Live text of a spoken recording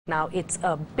Now, it's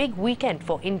a big weekend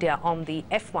for India on the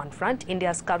F1 front.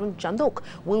 India's Karun Chandhok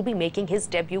will be making his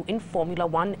debut in Formula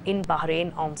One in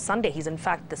Bahrain on Sunday. He's in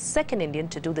fact the second Indian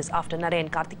to do this after Narayan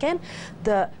Karthikeyan.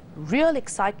 The real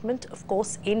excitement, of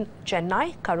course, in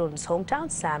Chennai, Karun's hometown.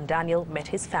 Sam Daniel met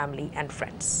his family and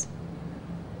friends.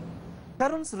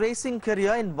 Karun's racing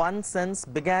career, in one sense,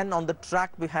 began on the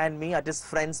track behind me at his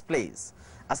friend's place.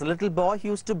 As a little boy, he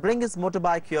used to bring his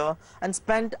motorbike here and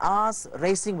spend hours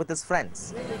racing with his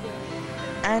friends.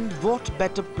 And what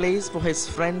better place for his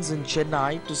friends in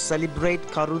Chennai to celebrate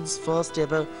Karun's first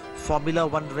ever Formula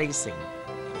One racing.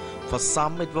 For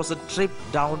some, it was a trip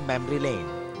down memory lane.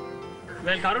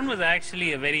 Well, Karun was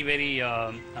actually a very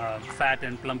fat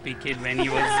and plumpy kid when he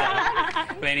was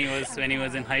when he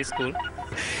was in high school.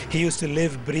 He used to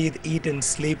live, breathe, eat and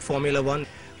sleep Formula One.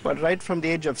 But right from the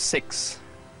age of 6,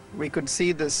 we could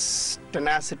see this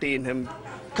tenacity in him.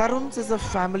 Karun's is a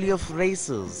family of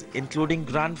racers, including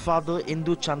grandfather Karun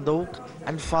Chandhok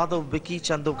and father Vicky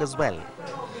Chandhok as well.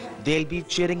 They'll be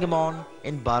cheering him on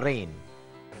in Bahrain.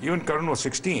 Even Karun was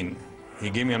 16. He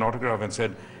gave me an autograph and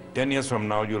said, 10 years from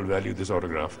now, you'll value this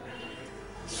autograph.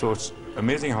 So it's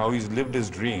amazing how he's lived his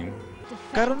dream.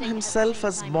 Karun himself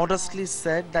has modestly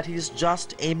said that he is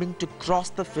just aiming to cross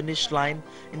the finish line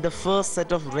in the first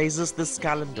set of races this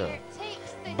calendar.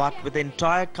 But with the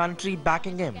entire country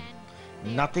backing him,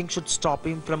 nothing should stop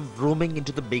him from roaming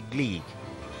into the big league.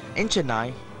 In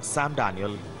Chennai, Sam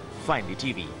Daniel,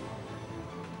 NDTV.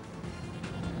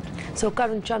 So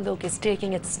Karun Chandhok is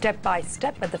taking it step by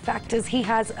step, but the fact is he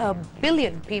has 1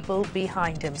 billion people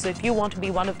behind him. So if you want to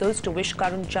be one of those to wish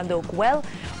Karun Chandhok well,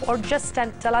 or just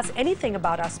tell us anything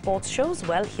about our sports shows,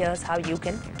 well, here's how you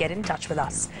can get in touch with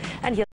us. And here